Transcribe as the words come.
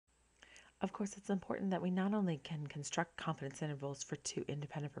Of course, it's important that we not only can construct confidence intervals for two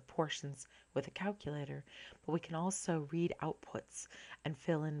independent proportions with a calculator, but we can also read outputs and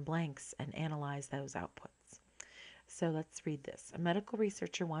fill in blanks and analyze those outputs. So let's read this. A medical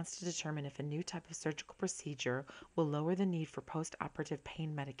researcher wants to determine if a new type of surgical procedure will lower the need for post-operative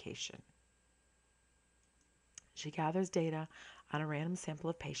pain medication. She gathers data on a random sample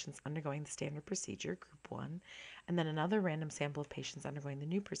of patients undergoing the standard procedure, group 1, and then another random sample of patients undergoing the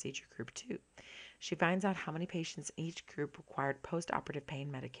new procedure, group 2. She finds out how many patients in each group required post-operative pain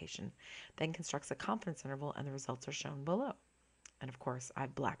medication, then constructs a confidence interval, and the results are shown below. And of course,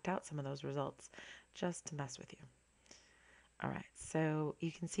 I've blacked out some of those results just to mess with you. All right, so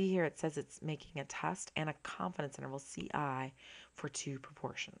you can see here it says it's making a test and a confidence interval, CI, for two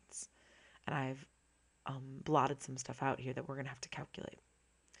proportions. And I've blotted some stuff out here that we're going to have to calculate.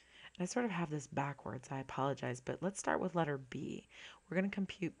 And I sort of have this backwards, I apologize, but let's start with letter B. We're going to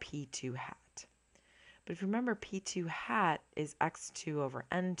compute P2 hat. But if you remember, P2 hat is x2 over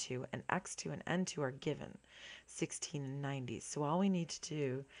n2, and x2 and n2 are given, 16 and 90. So all we need to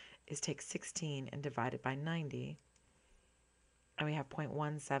do is take 16 and divide it by 90, and we have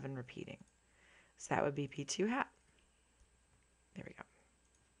 0.17 repeating. So that would be P2 hat. There we go.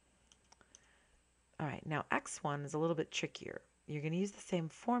 All right, now x1 is a little bit trickier. You're going to use the same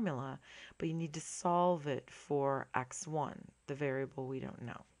formula, but you need to solve it for x1, the variable we don't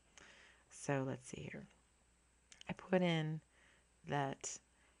know. So let's see here. I put in that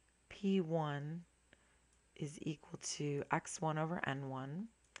P1 is equal to x1 over n1.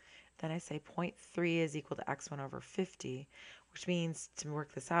 Then I say 0.3 is equal to x1 over 50, which means to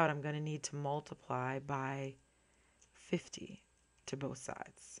work this out, I'm going to need to multiply by 50 to both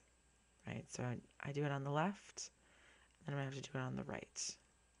sides. Right, so I do it on the left, and I'm going to have to do it on the right.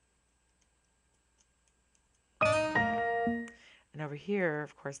 And over here,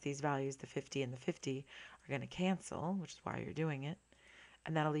 of course, these values, the 50 and the 50, are going to cancel, which is why you're doing it.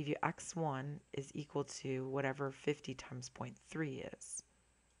 And that'll leave you x1 is equal to whatever 50 times 0.3 is.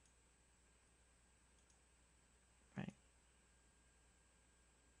 Right?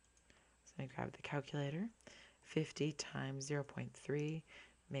 So I grab the calculator. 50 times 0.3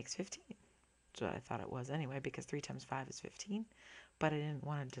 makes 15. So I thought it was anyway, because 3 times 5 is 15. But I didn't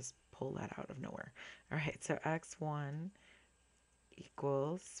want to just pull that out of nowhere. All right, so x1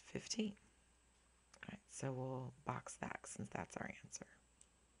 equals 15. All right, so we'll box that since that's our answer.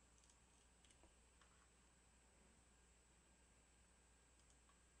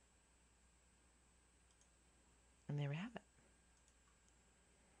 And there we have it.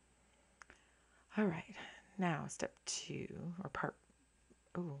 All right, now step 2, or part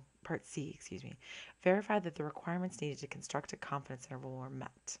C, excuse me. Verify that the requirements needed to construct a confidence interval were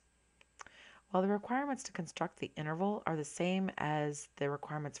met. Well, the requirements to construct the interval are the same as the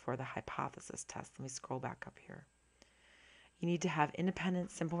requirements for the hypothesis test. Let me scroll back up here. You need to have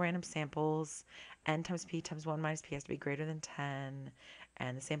independent simple random samples. N times P times 1 minus P has to be greater than 10.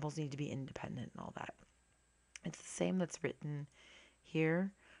 And the samples need to be independent and all that. It's the same that's written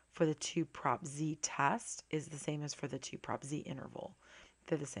here for the 2 prop Z test is the same as for the 2 prop Z interval.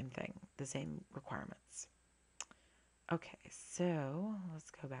 They're the same thing, the same requirements. Okay, so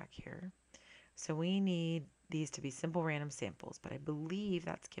let's go back here. So we need these to be simple random samples, but I believe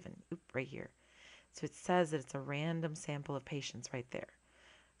that's given right here. So it says that it's a random sample of patients right there.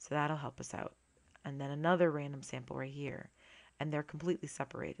 So that'll help us out. And then another random sample right here. And they're completely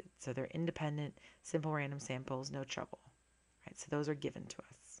separated. So they're independent, simple random samples, no trouble. Right, so those are given to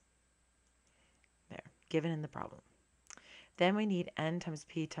us. There, given in the problem. Then we need n times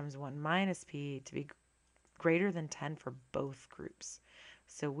p times 1 minus p to be greater than 10 for both groups.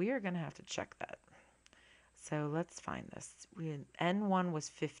 So we are going to have to check that. So let's find this. N1 was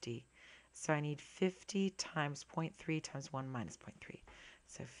 50. So I need 50 times 0.3 times 1 minus 0.3.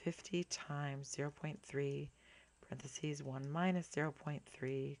 So 50 times 0.3, parentheses 1 minus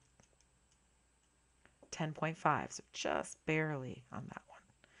 0.3, 10.5. So just barely on that one.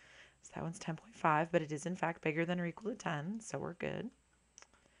 So that one's 10.5, but it is in fact bigger than or equal to 10, so we're good.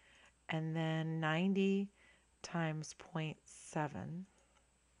 And then 90 times 0.7,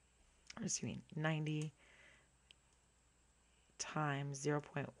 or excuse me, 90 times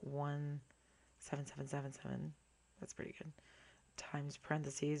 0.17777, that's pretty good, times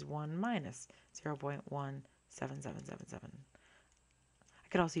parentheses 1 minus 0.17777. I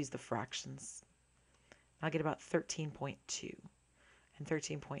could also use the fractions. I'll get about 13.2. And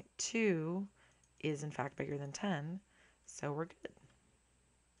 13.2 is in fact bigger than 10, so we're good.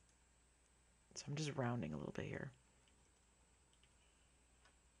 So I'm just rounding a little bit here.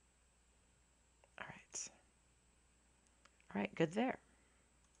 All right, good there.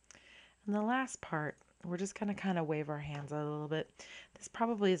 And the last part, we're just going to kind of wave our hands out a little bit. This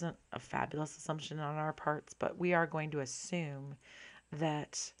probably isn't a fabulous assumption on our parts, but we are going to assume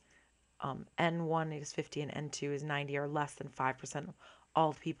that N1 is 50 and N2 is 90 are less than 5% of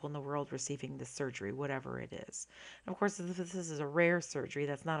all people in the world receiving this surgery, whatever it is. And of course, if this is a rare surgery,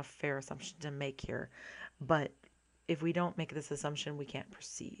 that's not a fair assumption to make here. But if we don't make this assumption, we can't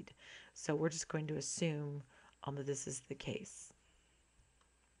proceed. So we're just going to assume that this is the case.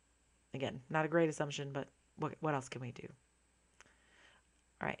 Again, not a great assumption, but what else can we do?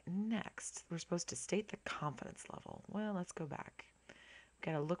 All right, next, we're supposed to state the confidence level. Well, let's go back. We've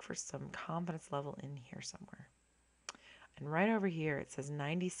got to look for some confidence level in here somewhere. And right over here, it says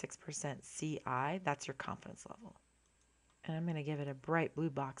 96% CI. That's your confidence level. And I'm going to give it a bright blue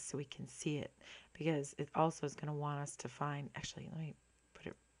box so we can see it, because it also is going to want us to find, actually, let me put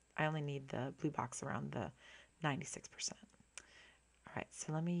it, I only need the blue box around the 96%. All right,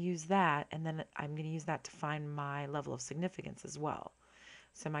 so let me use that, and then I'm going to use that to find my level of significance as well.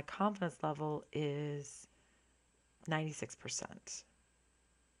 So my confidence level is 96%.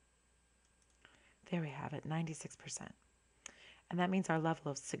 There we have it, 96%. And that means our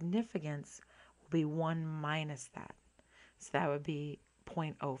level of significance will be 1 minus that. So that would be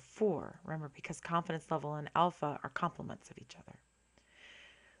 0.04. Remember, because confidence level and alpha are complements of each other.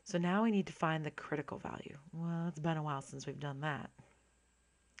 So now we need to find the critical value. Well, it's been a while since we've done that.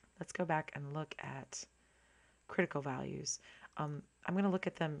 Let's go back and look at critical values. I'm going to look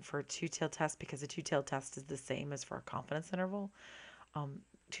at them for a two-tailed test because a two-tailed test is the same as for a confidence interval.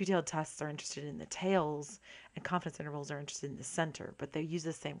 Two-tailed tests are interested in the tails, and confidence intervals are interested in the center, but they use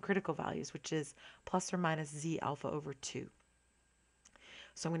the same critical values, which is plus or minus z alpha over 2.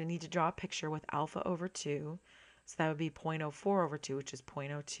 So I'm going to need to draw a picture with alpha over 2. So that would be 0.04 over 2, which is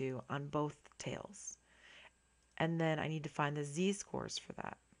 0.02 on both tails. And then I need to find the z-scores for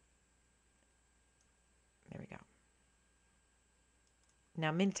that. There we go.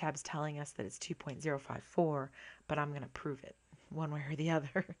 Now Minitab's telling us that it's 2.054, but I'm going to prove it one way or the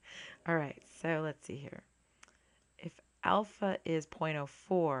other. All right, so let's see here. If alpha is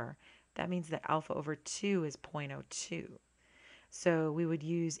 0.04, that means that alpha over 2 is 0.02. So we would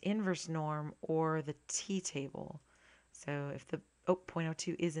use inverse norm or the t-table. So if the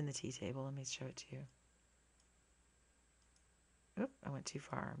 0.02 is in the t-table, let me show it to you. Oop, I went too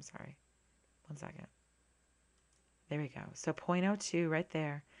far. I'm sorry. 1 second. There we go. So 0.02 right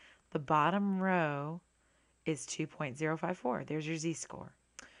there. The bottom row is 2.054. There's your z-score.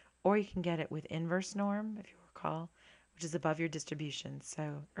 Or you can get it with inverse norm, if you recall, which is above your distribution,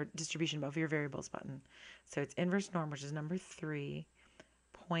 or distribution above your variables button. So it's inverse norm, which is number 3,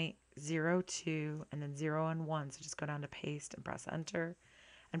 0.02, and then 0 and 1. So just go down to paste and press enter,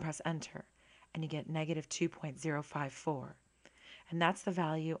 and you get negative 2.054. And that's the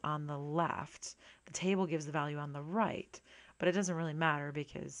value on the left. The table gives the value on the right, but it doesn't really matter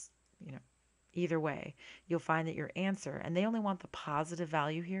because, either way, you'll find that your answer, and they only want the positive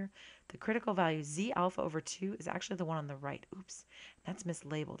value here. The critical value, z alpha over 2, is actually the one on the right. Oops, that's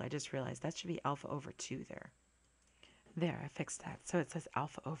mislabeled. I just realized that should be alpha over 2 there. There, I fixed that. So it says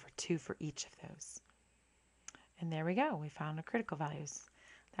alpha over 2 for each of those. And there we go. We found the critical values.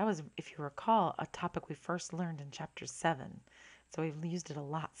 That was, if you recall, a topic we first learned in Chapter 7. So we've used it a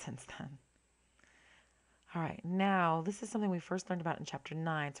lot since then. All right, now this is something we first learned about in Chapter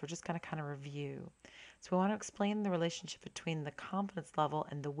 9, so we're just going to kind of review. So we want to explain the relationship between the confidence level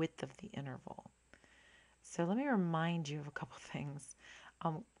and the width of the interval. So let me remind you of a couple things.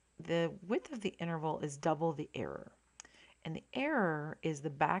 The width of the interval is double the error. And the error is the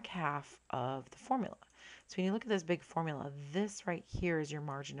back half of the formula. So when you look at this big formula, this right here is your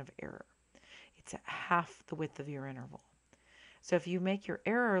margin of error. It's at half the width of your interval. So if you make your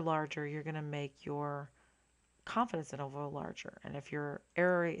error larger, you're going to make your confidence interval larger. And if your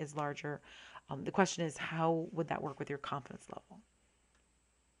error is larger, the question is, how would that work with your confidence level?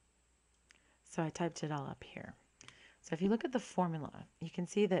 So I typed it all up here. So if you look at the formula, you can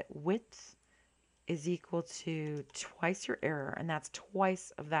see that width is equal to twice your error, and that's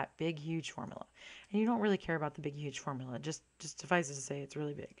twice of that big, huge formula. And you don't really care about the big, huge formula. Just suffices to say it's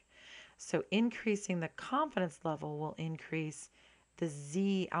really big. So increasing the confidence level will increase the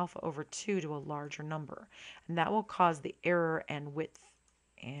z alpha over 2 to a larger number. And that will cause the error and width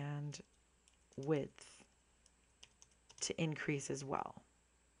to increase as well.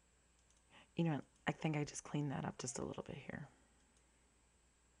 I think I just cleaned that up just a little bit here.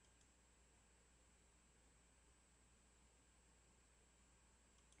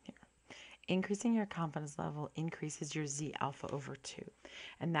 Increasing your confidence level increases your z alpha over 2.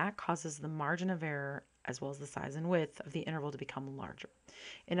 And that causes the margin of error as well as the size and width of the interval to become larger.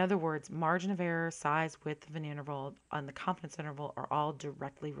 In other words, margin of error, size, width of an interval, and the confidence interval are all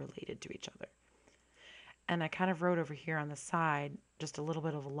directly related to each other. And I kind of wrote over here on the side just a little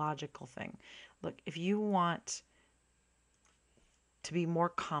bit of a logical thing. Look, if you want to be more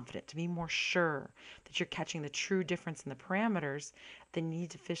confident, to be more sure that you're catching the true difference in the parameters, then you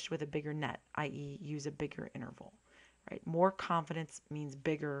need to fish with a bigger net, i.e. use a bigger interval, right? More confidence means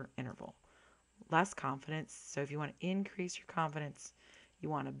bigger interval. Less confidence, so if you want to increase your confidence, you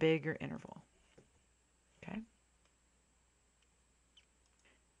want a bigger interval, okay?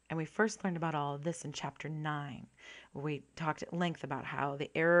 And we first learned about all of this in chapter 9, where we talked at length about how the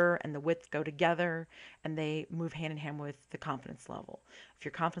error and the width go together and they move hand in hand with the confidence level. If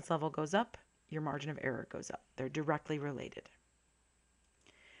your confidence level goes up, your margin of error goes up. They're directly related.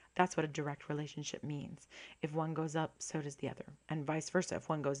 That's what a direct relationship means. If one goes up, so does the other. And vice versa. If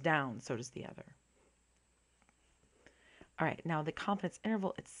one goes down, so does the other. All right, now the confidence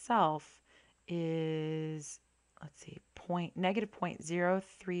interval itself is, let's see, negative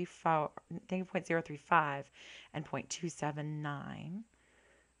 0.035 and 0.279.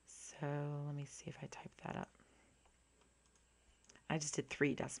 So let me see if I type that up. I just did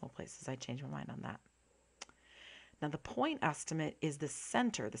 3 decimal places. I changed my mind on that. Now the point estimate is the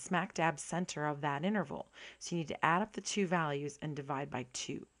center, the smack dab center of that interval. So you need to add up the 2 values and divide by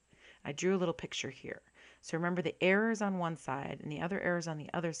 2. I drew a little picture here. So remember, the error is on one side and the other error is on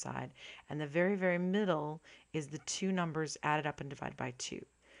the other side, and the very, very middle is the 2 numbers added up and divided by 2.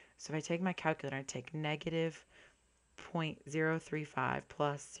 So if I take my calculator, I take negative 0.035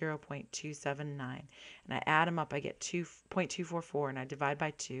 plus 0.279, and I add them up, I get 0.244, and I divide by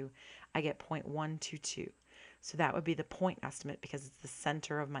 2, I get 0.122. So that would be the point estimate because it's the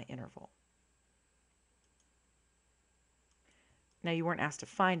center of my interval. Now, you weren't asked to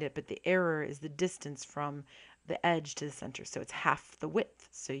find it, but the error is the distance from the edge to the center. So it's half the width.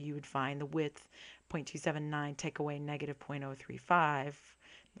 So you would find the width, 0.279, take away negative 0.035, in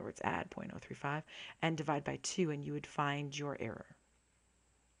other words, add 0.035, and divide by 2, and you would find your error.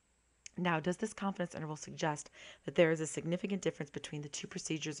 Now, does this confidence interval suggest that there is a significant difference between the 2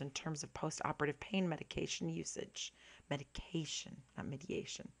 procedures in terms of postoperative pain medication usage? Medication, not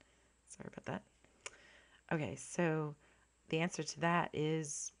mediation. Sorry about that. Okay, so the answer to that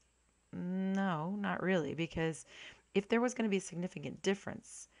is no, not really, because if there was going to be a significant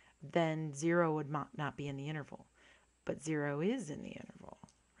difference, then 0 would not be in the interval, but 0 is in the interval,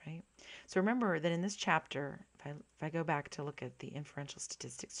 right? So remember that in this chapter, if I go back to look at the inferential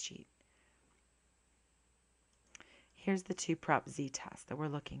statistics sheet, here's the 2 prop z test that we're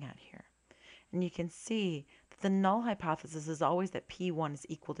looking at here. And you can see that the null hypothesis is always that P1 is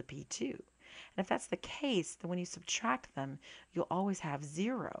equal to P2. And if that's the case, then when you subtract them, you'll always have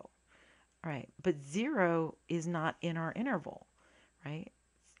 0, right? But 0 is not in our interval, right?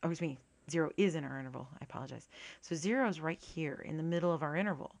 Oh, excuse me, 0 is in our interval. I apologize. So 0 is right here in the middle of our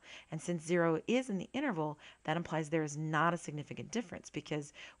interval. And since 0 is in the interval, that implies there is not a significant difference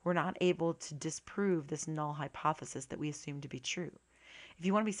because we're not able to disprove this null hypothesis that we assume to be true. If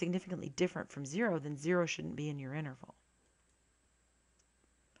you want to be significantly different from 0, then 0 shouldn't be in your interval.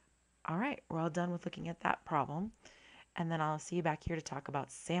 All right, we're all done with looking at that problem. And then I'll see you back here to talk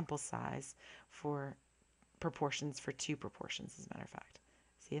about sample size for proportions for 2 proportions, as a matter of fact.